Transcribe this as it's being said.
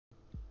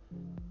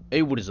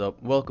Hey, what is up?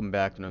 Welcome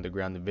back to another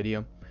grounded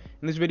video.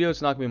 In this video,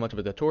 it's not going to be much of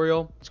a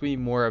tutorial. It's going to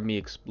be more of me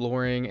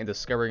exploring and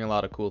discovering a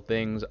lot of cool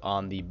things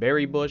on the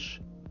berry bush.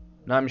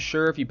 Now, I'm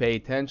sure if you pay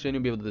attention,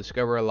 you'll be able to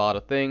discover a lot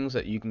of things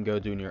that you can go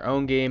do in your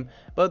own game,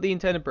 but the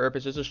intended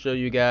purpose is to show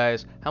you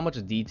guys how much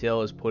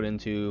detail is put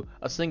into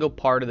a single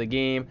part of the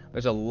game.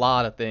 There's a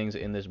lot of things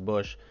in this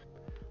bush.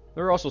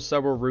 There are also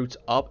several routes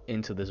up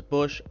into this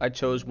bush. I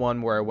chose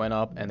one where I went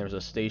up and there's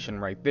a station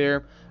right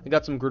there. I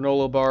got some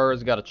granola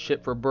bars, got a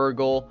chip for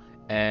Burgle,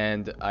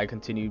 and I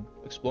continued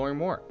exploring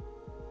more.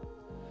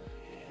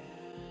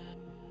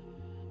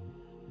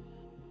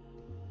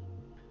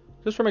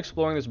 Just from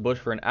exploring this bush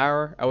for an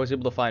hour, I was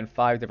able to find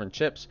 5 different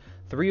chips.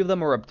 3 of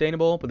them were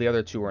obtainable, but the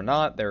other 2 were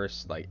not. They're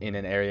like in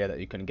an area that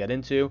you couldn't get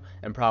into,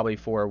 and probably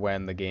for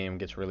when the game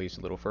gets released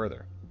a little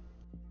further.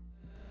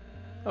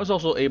 I was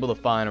also able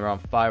to find around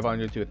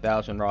 500 to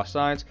 1,000 raw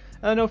signs,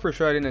 and I know for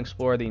sure I didn't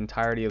explore the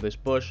entirety of this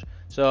bush,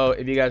 so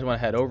if you guys want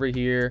to head over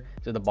here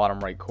to the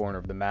bottom right corner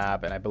of the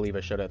map, and I believe I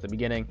showed it at the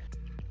beginning.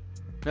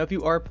 Now if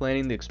you are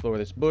planning to explore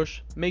this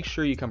bush, make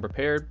sure you come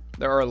prepared.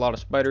 There are a lot of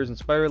spiders and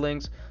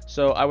spiderlings,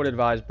 so I would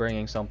advise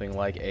bringing something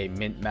like a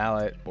mint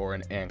mallet or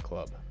an ant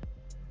club.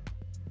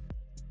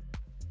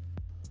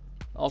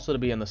 Also, to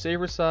be on the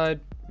safer side,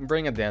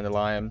 bring a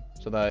dandelion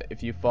so that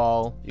if you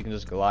fall, you can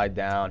just glide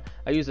down.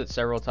 I used it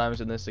several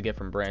times in this to get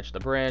from branch to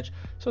branch,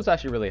 so it's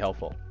actually really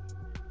helpful.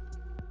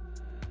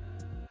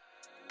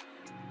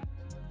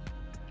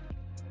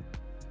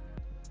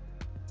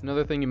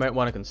 Another thing you might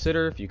want to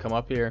consider if you come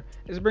up here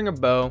is bring a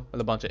bow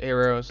with a bunch of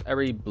arrows.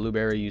 Every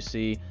blueberry you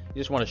see, you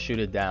just want to shoot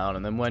it down,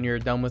 and then when you're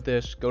done with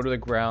this, go to the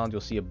ground.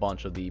 You'll see a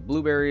bunch of the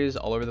blueberries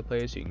all over the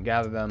place. You can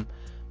gather them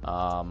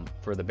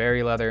for the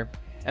berry leather,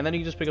 and then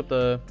you can just pick up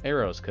the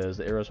arrows because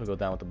the arrows will go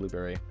down with the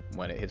blueberry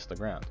when it hits the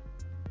ground.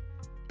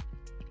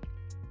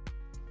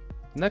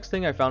 The next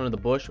thing I found in the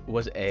bush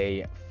was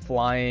a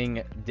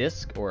flying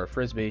disc or a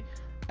frisbee,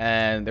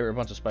 and there were a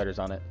bunch of spiders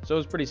on it, so it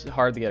was pretty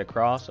hard to get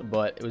across,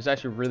 but it was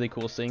actually really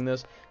cool seeing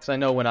this because I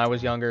know when I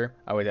was younger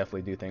I would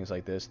definitely do things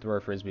like this, throw a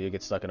frisbee,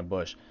 get stuck in a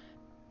bush.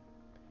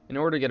 In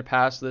order to get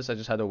past this, I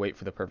just had to wait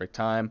for the perfect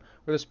time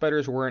where the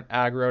spiders weren't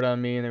aggroed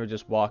on me and they were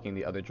just walking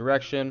the other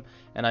direction,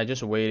 and I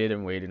just waited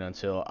and waited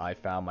until I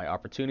found my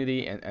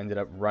opportunity and ended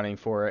up running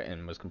for it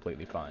and was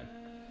completely fine.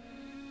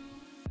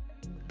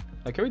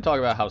 Now, can we talk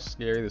about how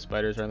scary the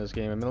spiders are in this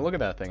game? I mean, look at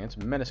that thing, it's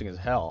menacing as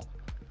hell.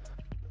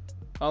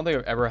 I don't think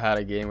I've ever had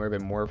a game where I've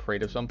been more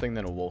afraid of something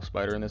than a wolf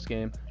spider in this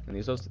game, and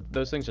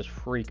those things just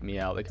freak me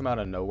out. They come out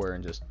of nowhere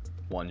and just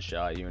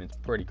one-shot you, and it's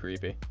pretty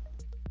creepy.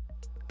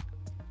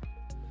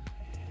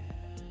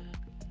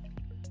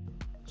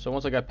 So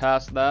once I got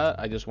past that,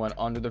 I just went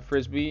under the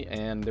frisbee,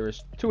 and there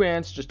was 2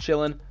 ants just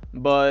chilling,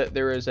 but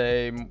there is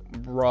a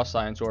raw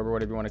science orb, or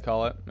whatever you want to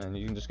call it, and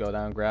you can just go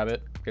down, grab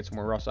it, get some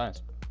more raw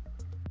science.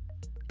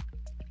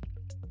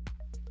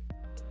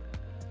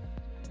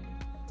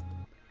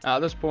 At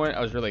this point,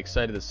 I was really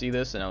excited to see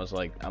this, and I was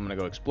like, I'm gonna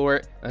go explore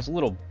it. And this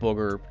little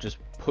booger just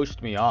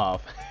pushed me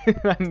off.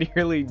 I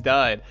nearly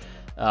died.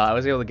 I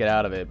was able to get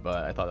out of it,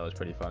 but I thought that was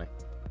pretty funny.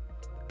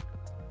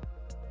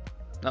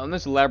 Now in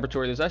this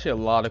laboratory, there's actually a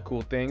lot of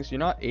cool things. You're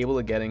not able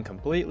to get in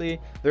completely.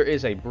 There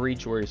is a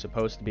breach where you're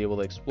supposed to be able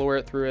to explore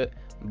it through it,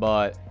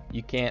 but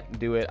you can't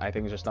do it. I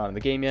think it's just not in the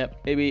game yet.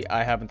 Maybe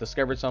I haven't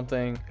discovered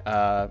something,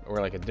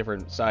 or like a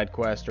different side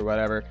quest or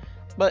whatever.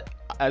 But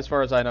as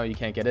far as I know, you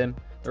can't get in.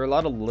 There are a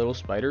lot of little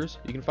spiders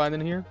you can find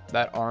in here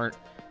that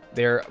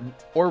they're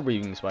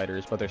orb-weaving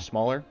spiders, but they're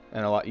smaller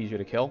and a lot easier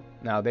to kill.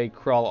 Now, they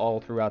crawl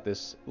all throughout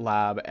this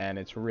lab, and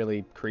it's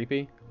really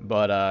creepy,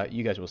 but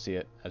you guys will see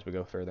it as we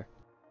go further.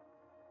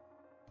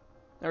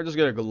 Now, we're just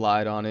going to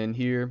glide on in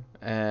here,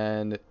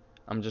 and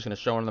I'm just going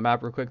to show on the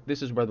map real quick.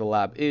 This is where the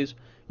lab is.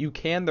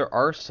 There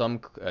are some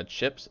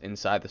chips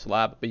inside this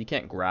lab, but you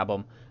can't grab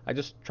them. I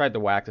just tried to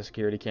whack the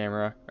security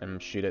camera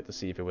and shoot it to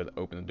see if it would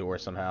open the door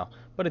somehow,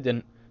 but it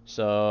didn't.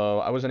 So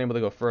I wasn't able to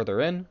go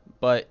further in,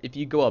 but if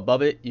you go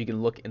above it, you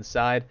can look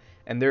inside,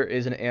 and there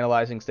is an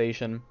analyzing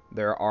station.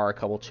 There are a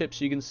couple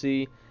chips you can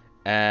see,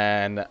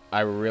 and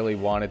I really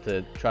wanted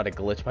to try to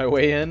glitch my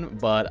way in,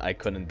 but I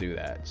couldn't do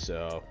that,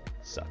 so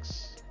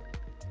sucks.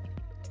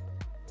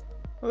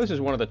 Well, this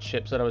is one of the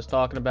chips that I was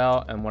talking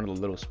about, and one of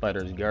the little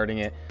spiders guarding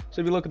it.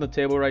 So if you look at the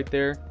table right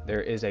there,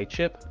 there is a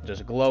chip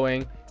just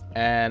glowing,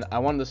 and I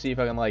wanted to see if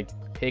I can like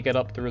pick it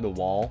up through the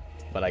wall,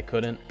 but I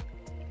couldn't.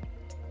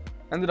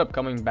 Ended up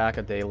coming back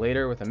a day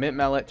later with a mint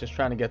mallet, just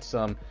trying to get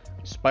some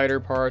spider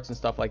parts and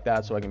stuff like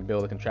that so I can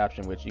build a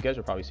contraption, which you guys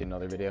will probably see in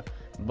another video.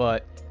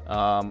 But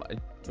I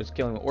was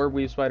killing orb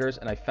weave spiders,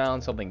 and I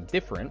found something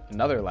different,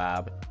 another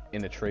lab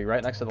in the tree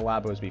right next to the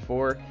lab it was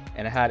before,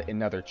 and it had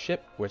another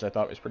chip, which I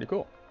thought was pretty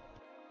cool.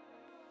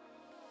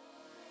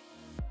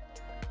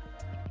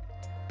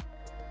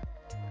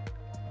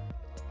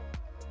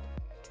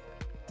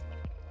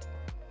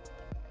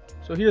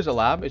 So here's a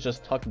lab. It's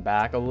just tucked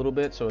back a little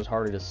bit, so it's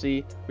harder to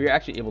see. But you're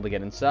actually able to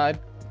get inside,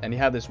 and you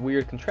have this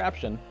weird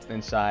contraption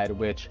inside,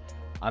 which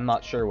I'm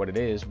not sure what it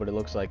is, but it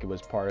looks like it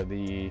was part of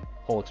the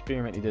whole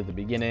experiment he did at the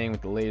beginning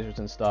with the lasers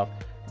and stuff.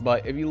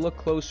 But if you look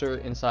closer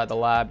inside the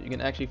lab, you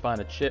can actually find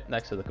a chip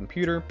next to the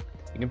computer.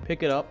 You can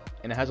pick it up,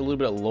 and it has a little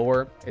bit of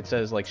lore. It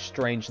says like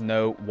Strange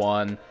Note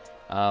 1.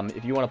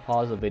 If you want to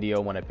pause the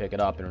video when I pick it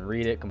up and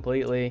read it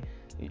completely,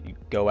 you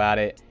go at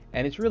it.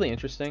 And it's really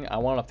interesting. I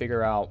want to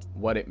figure out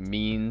what it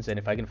means and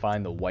if I can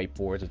find the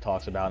whiteboards it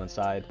talks about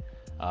inside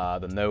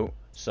the note.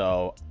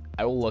 So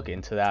I will look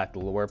into that, the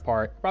lore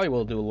part. Probably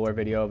will do a lore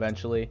video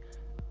eventually,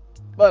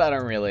 but I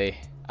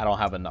don't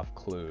have enough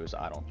clues,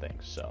 I don't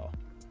think so.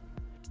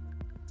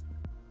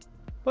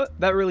 But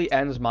that really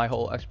ends my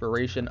whole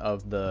exploration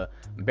of the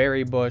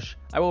berry bush.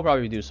 I will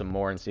probably do some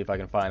more and see if I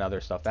can find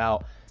other stuff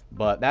out,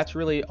 but that's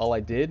really all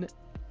I did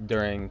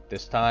during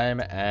this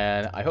time,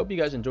 and I hope you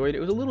guys enjoyed it.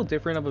 It was a little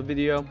different of a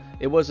video.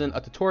 It wasn't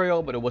a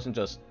tutorial, but it wasn't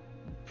just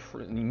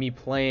me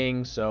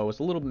playing, so it was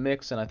a little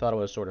mix, and I thought it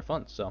was sort of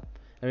fun. So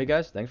anyway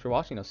guys, thanks for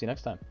watching. I'll see you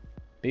next time.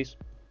 Peace.